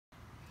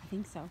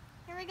think so.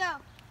 Here we go.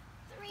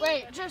 3.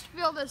 Wait, just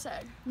feel this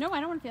egg. No, I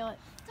don't want to feel it.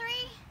 3,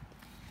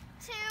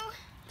 2.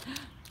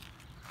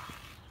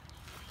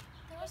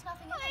 There was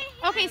nothing in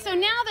it. Okay, so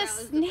now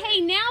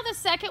now the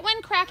second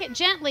one, crack it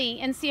gently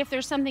and see if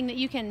there's something that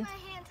you can. My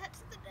hand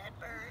touched the dead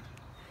bird.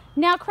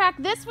 Now crack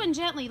this one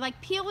gently,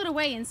 like peel it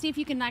away and see if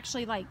you can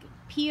actually like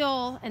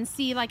peel and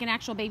see like an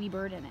actual baby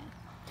bird in it.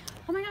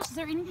 Oh my gosh, is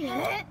there anything in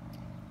it?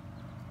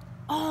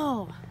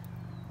 Oh.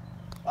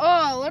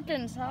 Oh, look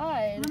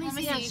inside. Let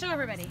me see. Show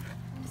everybody.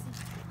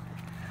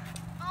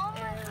 Oh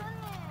my goodness.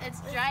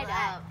 It's dried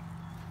up.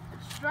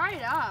 It's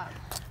dried up.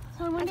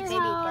 So I wonder Baby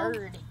how.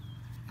 bird.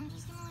 I'm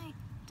just gonna like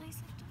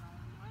dissect it all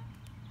more.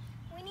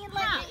 We need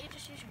like you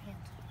just use your hand.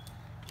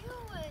 Ew,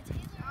 it's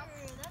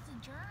either that's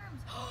a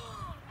germs.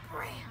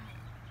 Brand.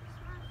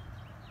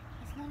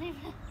 It's not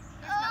even.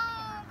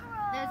 Oh,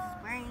 gross. There's his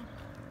brain.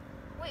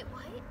 Wait,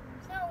 what?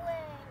 No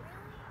way.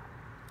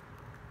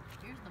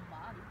 Really? Here's the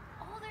body.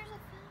 Oh, there's a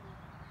feather.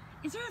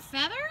 Is there a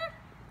feather?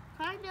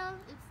 Kind of.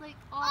 It's like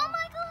all. Oh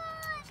my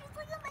gosh, it's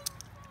like a baby.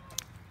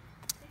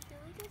 I feel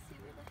like I see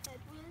where the head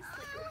was.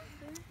 Like over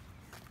there.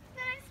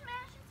 Did I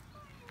smash his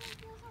forehead? I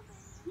feel so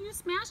bad. You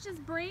smashed his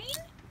brain?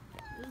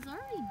 It was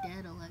already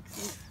dead,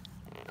 Alexis.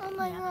 Oh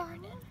my god.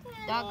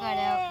 Dog got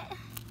out.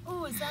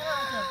 Oh, is that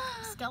like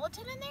a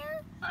skeleton in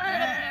there?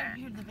 I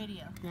never heard the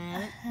video.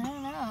 I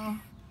don't know.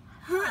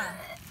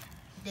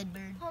 Dead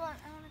bird. Hold on,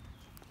 I wanna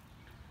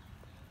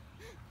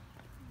touch.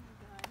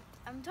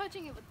 I'm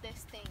touching it with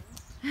this thing.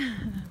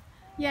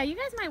 Yeah, you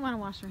guys might want to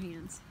wash your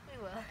hands.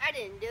 We will. I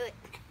didn't do it.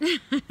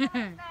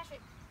 Smash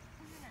it.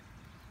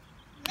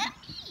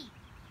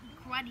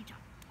 Karate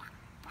chop.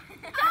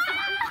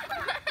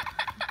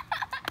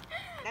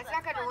 That's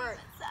not gonna work.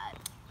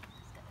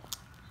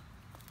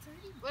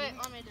 Wait,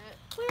 let me do it.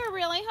 We were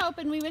really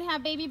hoping we would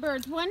have baby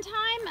birds. One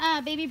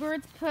time, baby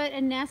birds put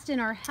a nest in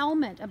our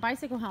helmet, a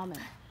bicycle helmet.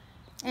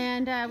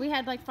 And we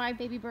had like 5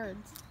 baby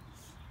birds.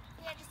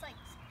 Yeah, just like.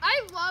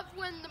 I love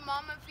when the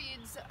mama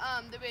feeds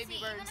the baby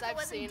See, birds. even if it I've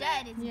wasn't seen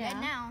dead, it. it's Yeah.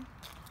 dead now.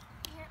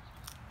 Here,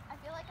 I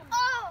feel like I'm.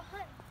 Oh,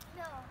 honey,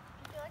 no. I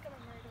feel like I'm a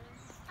murderer.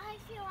 I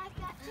feel like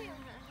that too.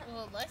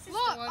 Well, Alexis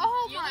Look, the one.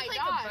 oh You my look like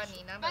gosh. a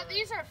bunny, not But a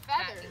these are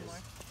cat feathers.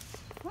 anymore.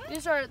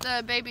 These are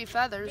the baby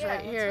feathers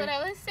right here. That's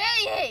what I was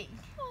saying.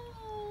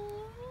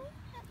 Oh,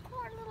 that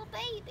poor little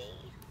baby.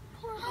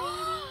 Poor baby.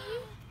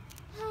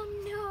 Oh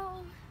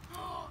no.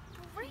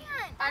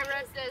 Rand, I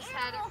ripped his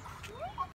head.